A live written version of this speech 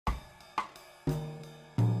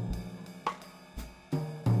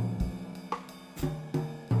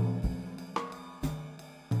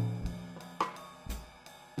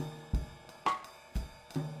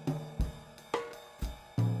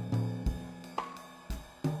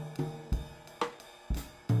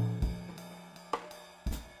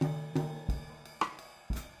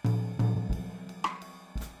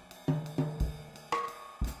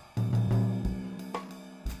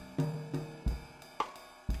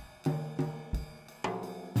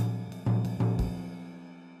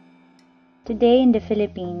Today in the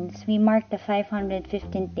Philippines, we mark the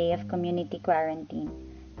 515th day of community quarantine,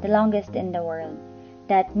 the longest in the world.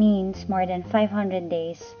 That means more than 500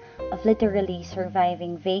 days of literally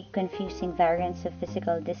surviving vague, confusing variants of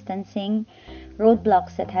physical distancing,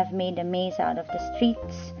 roadblocks that have made a maze out of the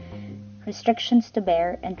streets, restrictions to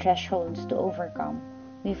bear, and thresholds to overcome.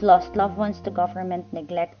 We've lost loved ones to government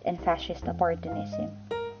neglect and fascist opportunism.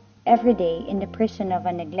 Every day in the prison of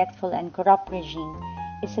a neglectful and corrupt regime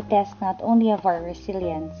is a test not only of our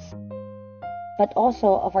resilience, but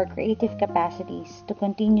also of our creative capacities to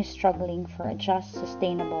continue struggling for a just,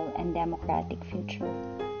 sustainable, and democratic future.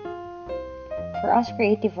 For us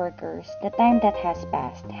creative workers, the time that has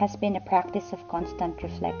passed has been a practice of constant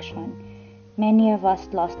reflection. Many of us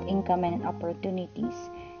lost income and opportunities,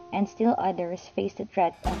 and still others face the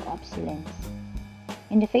threat of obsolescence.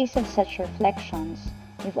 In the face of such reflections,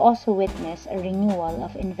 we've also witnessed a renewal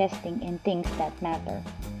of investing in things that matter.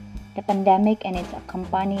 The pandemic and its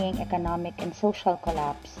accompanying economic and social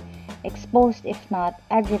collapse exposed, if not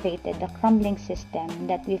aggravated, the crumbling system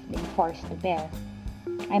that we've been forced to bear.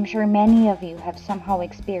 I'm sure many of you have somehow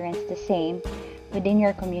experienced the same within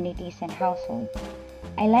your communities and households.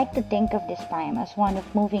 I like to think of this time as one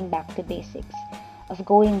of moving back to basics, of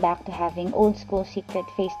going back to having old-school secret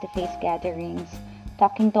face-to-face gatherings,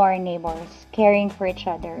 talking to our neighbors, caring for each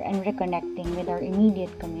other, and reconnecting with our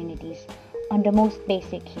immediate communities on the most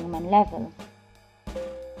basic human level.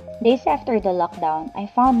 Days after the lockdown, I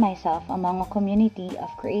found myself among a community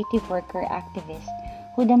of creative worker activists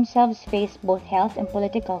who themselves face both health and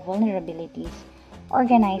political vulnerabilities,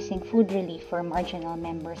 organizing food relief for marginal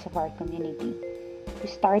members of our community. We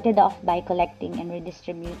started off by collecting and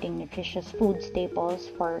redistributing nutritious food staples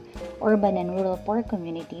for urban and rural poor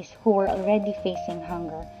communities who were already facing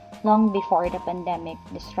hunger long before the pandemic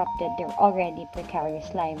disrupted their already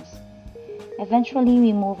precarious lives. Eventually,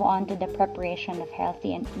 we move on to the preparation of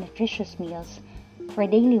healthy and nutritious meals for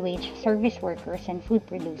daily wage service workers and food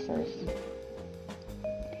producers,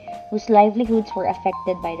 whose livelihoods were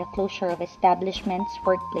affected by the closure of establishments,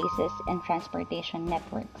 workplaces, and transportation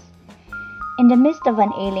networks. In the midst of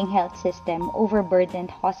an ailing health system,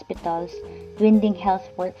 overburdened hospitals, dwindling health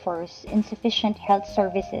workforce, insufficient health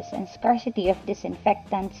services, and scarcity of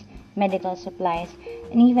disinfectants, medical supplies,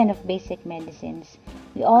 and even of basic medicines,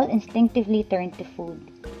 we all instinctively turned to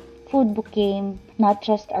food. Food became not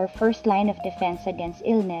just our first line of defense against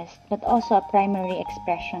illness, but also a primary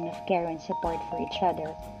expression of care and support for each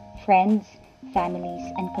other, friends, families,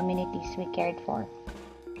 and communities we cared for.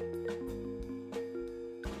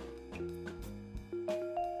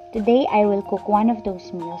 Today, I will cook one of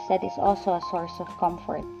those meals that is also a source of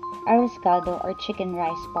comfort, arroz caldo or chicken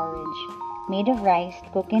rice porridge. Made of rice,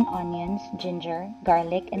 cooked in onions, ginger,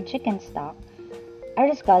 garlic, and chicken stock,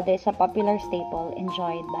 arroz caldo is a popular staple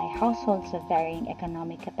enjoyed by households of varying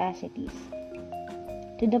economic capacities.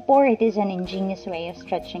 To the poor, it is an ingenious way of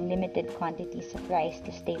stretching limited quantities of rice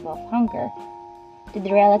to stave off hunger. To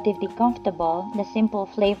the relatively comfortable, the simple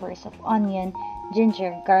flavors of onion,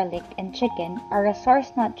 ginger, garlic, and chicken are a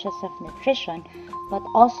source not just of nutrition, but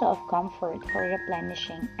also of comfort for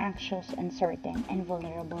replenishing anxious, uncertain, and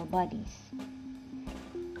vulnerable bodies.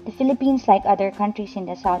 The Philippines, like other countries in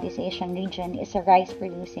the Southeast Asian region, is a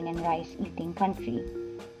rice-producing and rice-eating country.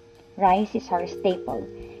 Rice is our staple.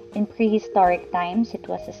 In prehistoric times, it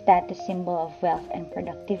was a status symbol of wealth and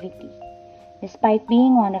productivity. Despite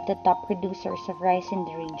being one of the top producers of rice in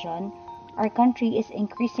the region, our country is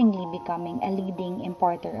increasingly becoming a leading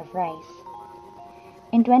importer of rice.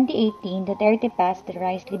 In 2018, Duterte passed the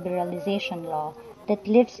rice liberalization law that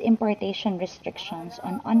lifts importation restrictions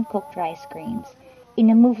on uncooked rice grains in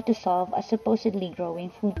a move to solve a supposedly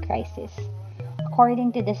growing food crisis.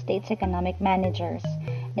 According to the state's economic managers,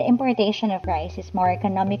 the importation of rice is more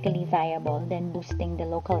economically viable than boosting the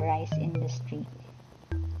local rice industry.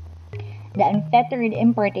 The unfettered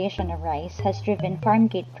importation of rice has driven farm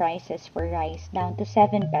gate prices for rice down to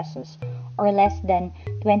 7 pesos or less than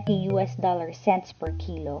 $20 per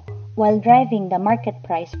kilo, while driving the market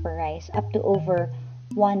price for rice up to over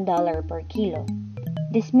 $1 per kilo.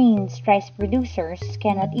 This means rice producers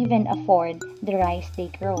cannot even afford the rice they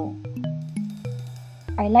grow.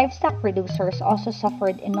 Our livestock producers also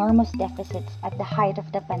suffered enormous deficits at the height of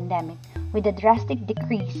the pandemic, with a drastic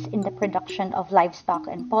decrease in the production of livestock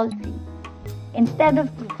and poultry. Instead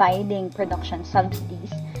of providing production subsidies,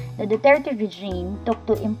 the Duterte regime took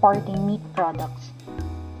to importing meat products.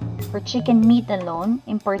 For chicken meat alone,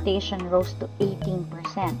 importation rose to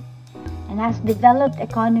 18%. And as developed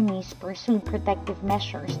economies pursued protective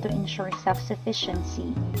measures to ensure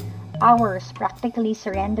self-sufficiency, ours practically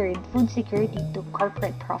surrendered food security to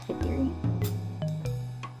corporate profiteering.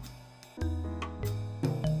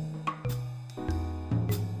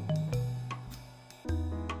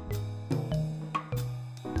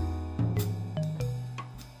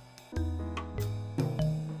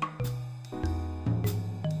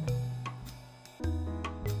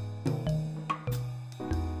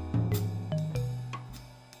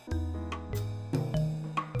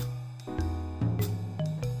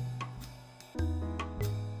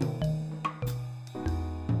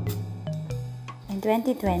 In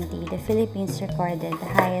 2020, the Philippines recorded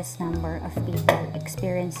the highest number of people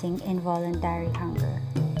experiencing involuntary hunger,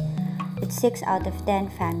 with 6 out of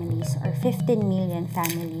 10 families or 15 million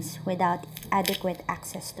families without adequate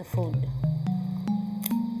access to food.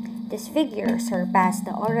 This figure surpassed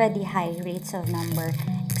the already high rates of number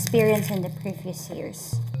experienced in the previous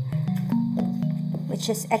years, which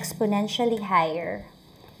is exponentially higher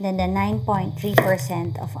than the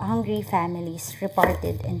 9.3% of hungry families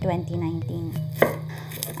reported in 2019.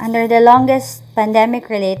 Under the longest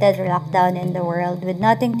pandemic-related lockdown in the world, with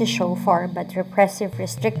nothing to show for but repressive,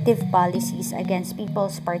 restrictive policies against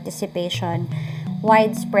people's participation,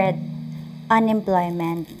 widespread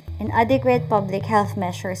unemployment, inadequate public health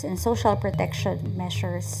measures, and social protection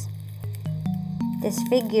measures, this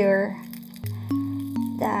figure,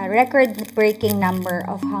 the record-breaking number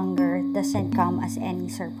of hunger, doesn't come as any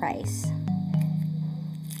surprise.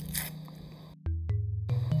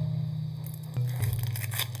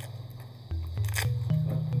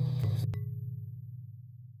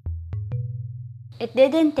 It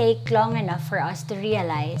didn't take long enough for us to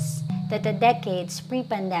realize that the decades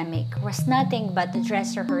pre-pandemic was nothing but a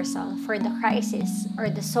dress rehearsal for the crisis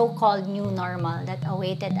or the so-called new normal that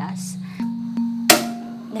awaited us.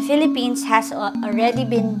 The Philippines has already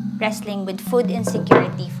been wrestling with food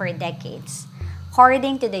insecurity for decades.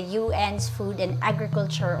 According to the UN's Food and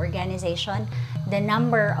Agriculture Organization, the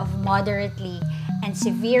number of moderately and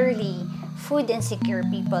severely food insecure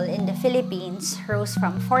people in the Philippines rose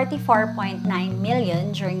from 44.9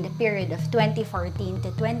 million during the period of 2014 to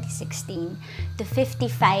 2016 to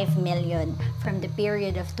 55 million from the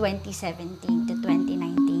period of 2017 to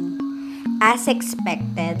 2019. As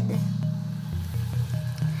expected,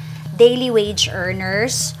 daily wage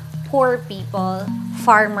earners, poor people,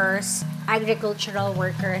 farmers, agricultural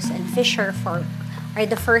workers, and fisher folk are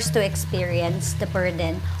the first to experience the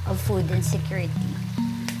burden of food insecurity.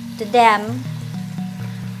 To them,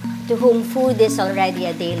 to whom food is already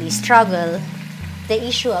a daily struggle, the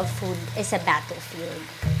issue of food is a battlefield.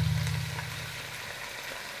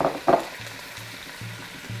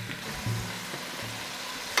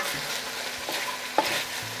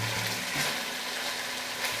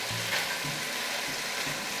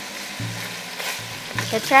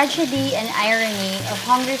 The tragedy and irony of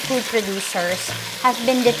hungry food producers have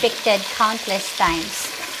been depicted countless times,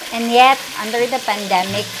 and yet, under the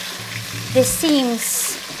pandemic, this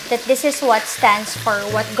seems that this is what stands for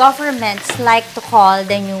what governments like to call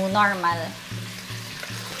the new normal.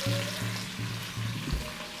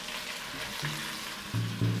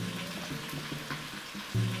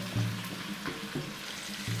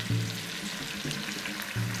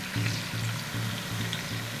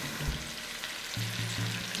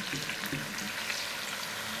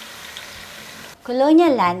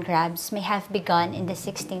 Colonial land grabs may have begun in the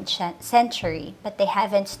 16th century, but they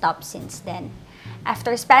haven't stopped since then.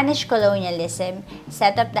 After Spanish colonialism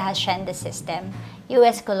set up the hacienda system,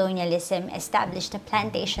 U.S. colonialism established the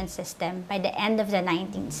plantation system by the end of the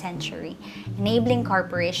 19th century, enabling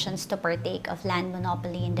corporations to partake of land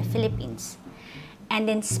monopoly in the Philippines. And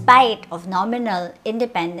in spite of nominal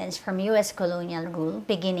independence from U.S. colonial rule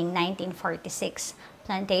beginning 1946,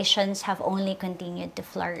 plantations have only continued to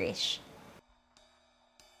flourish.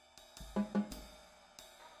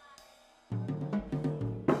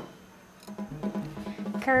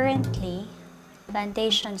 Currently,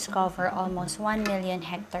 plantations cover almost 1 million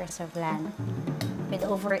hectares of land, with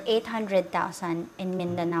over 800,000 in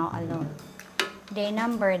Mindanao alone. They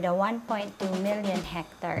number the 1.2 million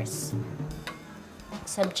hectares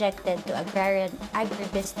subjected to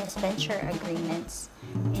agribusiness venture agreements,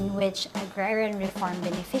 in which agrarian reform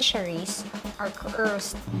beneficiaries are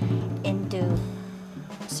coerced into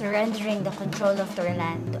surrendering the control of their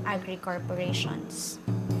land to agri-corporations.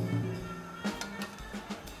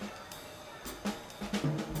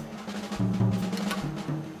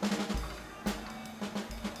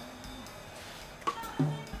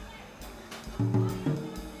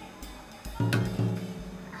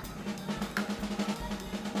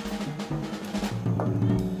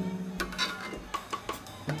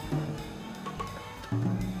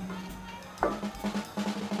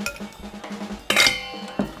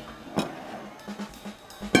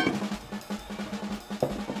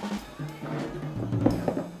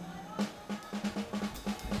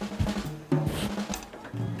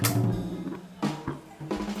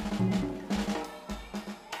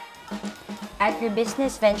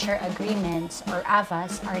 Agribusiness venture agreements, or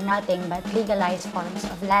AVAs, are nothing but legalized forms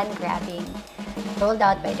of land grabbing rolled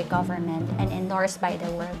out by the government and endorsed by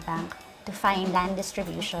the World Bank to fund land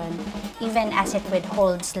distribution, even as it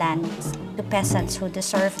withholds lands to peasants who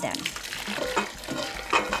deserve them.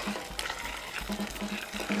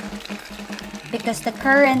 because the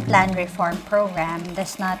current land reform program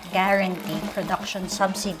does not guarantee production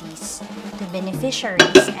subsidies to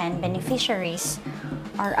beneficiaries, and beneficiaries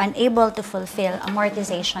are unable to fulfill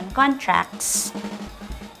amortization contracts,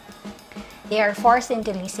 they are forced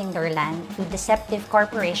into leasing their land to deceptive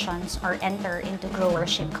corporations or enter into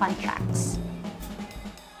growership contracts.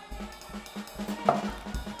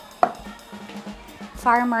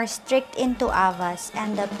 Farmers tricked into avars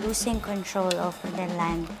end up losing control over their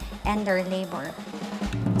land and their labor.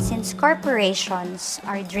 Since corporations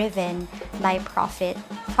are driven by profit,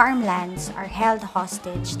 farmlands are held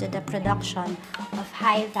hostage to the production of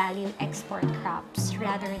high-value export crops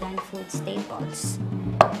rather than food staples.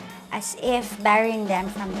 As if barring them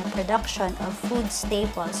from the production of food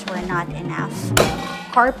staples were not enough,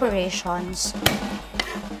 corporations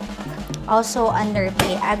also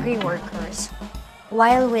underpay agri-workers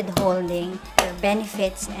while withholding their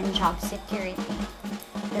benefits and job security.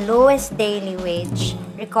 The lowest daily wage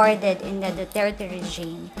recorded in the Duterte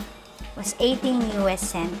regime was 18 US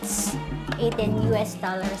cents in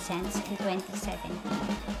 2017.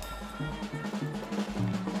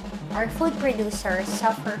 Our food producers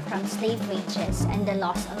suffer from slave wages and the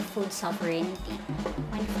loss of food sovereignty.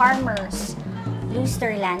 When farmers lose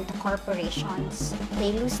their land to corporations,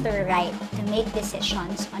 they lose their right to make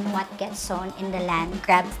decisions on what gets sown in the land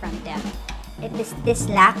grabbed from them. It is this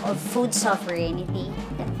lack of food sovereignty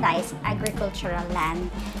that ties agricultural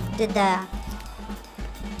land to the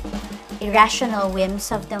irrational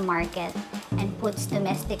whims of the market and puts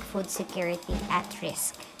domestic food security at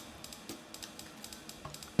risk.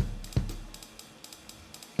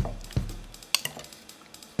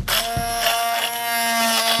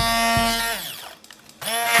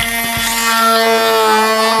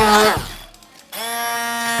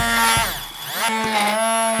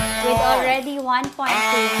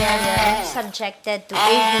 Subjected to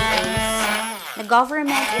AVAs, the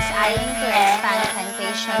government is eyeing to expand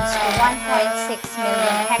plantations to 1.6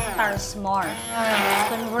 million hectares more,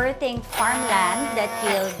 converting farmland that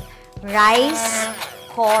yield rice,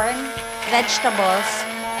 corn, vegetables,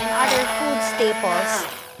 and other food staples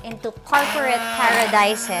into corporate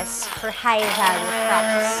paradises for high-value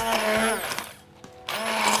crops.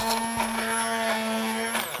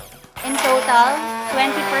 In total,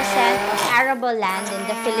 20% of arable land in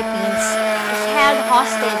the Philippines is held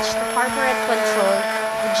hostage to corporate control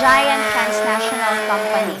of giant transnational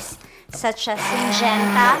companies such as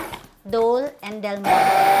Syngenta, Dole, and Del Monte.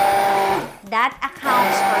 That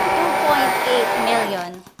accounts for 2.8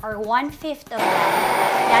 million, or one-fifth of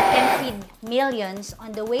land, that can feed millions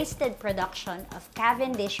on the wasted production of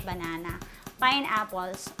Cavendish banana,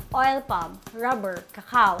 pineapples, oil palm, rubber,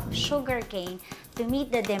 cacao, sugarcane to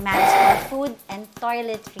meet the demands for food and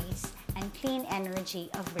toiletries and clean energy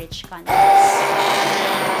of rich countries.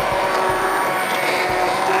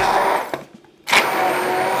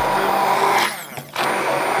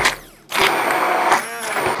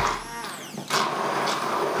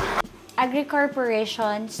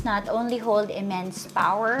 Agri-corporations not only hold immense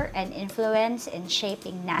power and influence in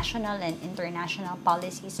shaping national and international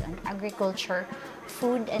policies on agriculture,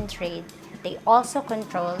 food, and trade, they also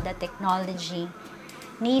control the technology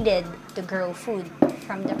needed to grow food,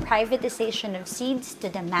 from the privatization of seeds to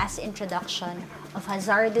the mass introduction of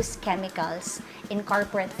hazardous chemicals in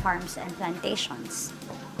corporate farms and plantations.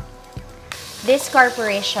 These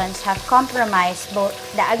corporations have compromised both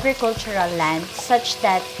the agricultural land such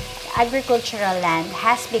that agricultural land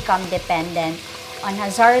has become dependent on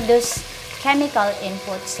hazardous chemical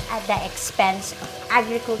inputs at the expense of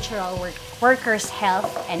agricultural workers'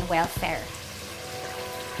 health and welfare.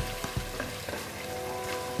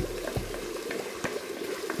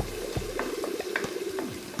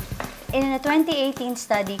 In a 2018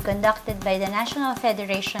 study conducted by the National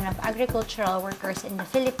Federation of Agricultural Workers in the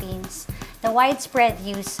Philippines, the widespread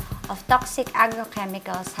use of toxic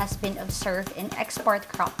agrochemicals has been observed in export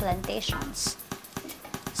crop plantations.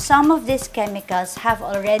 Some of these chemicals have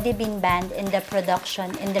already been banned in the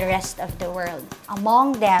production in the rest of the world.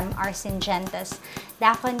 Among them are Syngenta's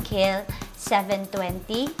Daconkill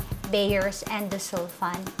 720, Bayer's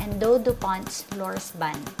Endosulfan, and DuPont's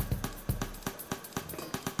Lorsban.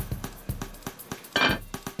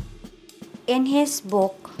 In his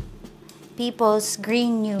book, People's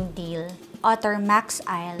Green New Deal, author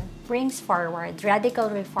Maxim brings forward radical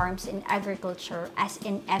reforms in agriculture as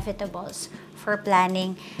inevitables for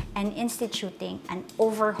planning and instituting an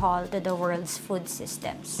overhaul to the world's food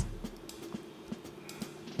systems.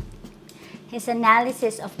 His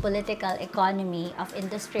analysis of political economy of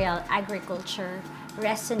industrial agriculture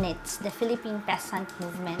resonates the Philippine peasant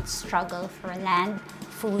movement's struggle for land,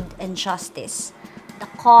 food, and justice. the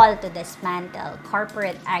call to dismantle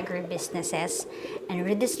corporate agribusinesses and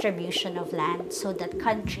redistribution of land so that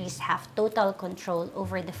countries have total control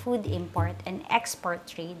over the food import and export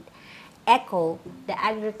trade echo the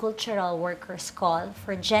agricultural workers' call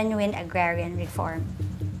for genuine agrarian reform.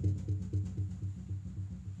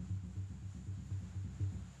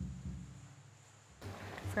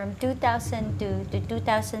 From 2002 to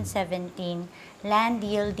 2017, land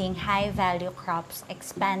yielding high-value crops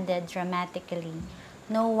expanded dramatically.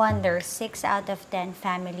 No wonder 6 out of 10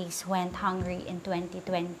 families went hungry in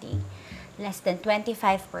 2020. Less than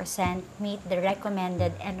 25% meet the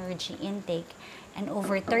recommended energy intake, and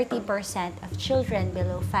over 30% of children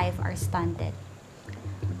below 5 are stunted.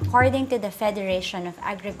 According to the Federation of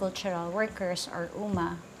Agricultural Workers, or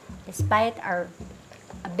UMA, despite our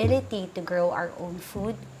ability to grow our own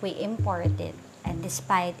food, we import it. And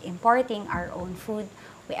despite importing our own food,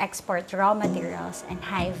 we export raw materials and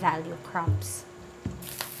high-value crops.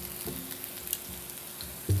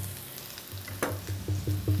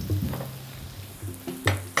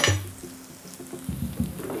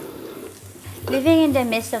 Living in the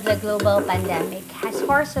midst of the global pandemic has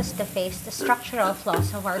forced us to face the structural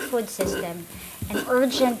flaws of our food system and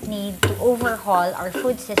urgent need to overhaul our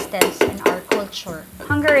food systems and our culture.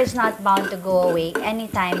 Hunger is not bound to go away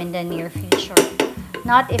anytime in the near future,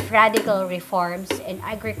 not if radical reforms in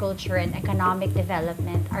agriculture and economic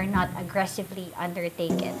development are not aggressively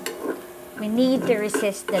undertaken. We need to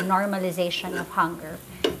resist the normalization of hunger,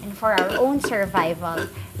 and for our own survival,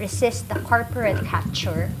 resist the corporate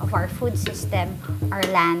capture of our food system, our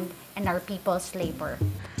land, and our people's labor.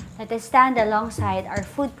 Let us stand alongside our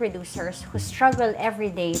food producers who struggle every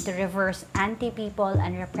day to reverse anti-people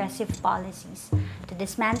and repressive policies, to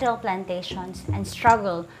dismantle plantations, and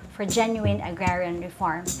struggle for genuine agrarian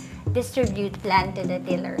reform. Distribute land to the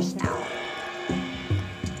tillers now.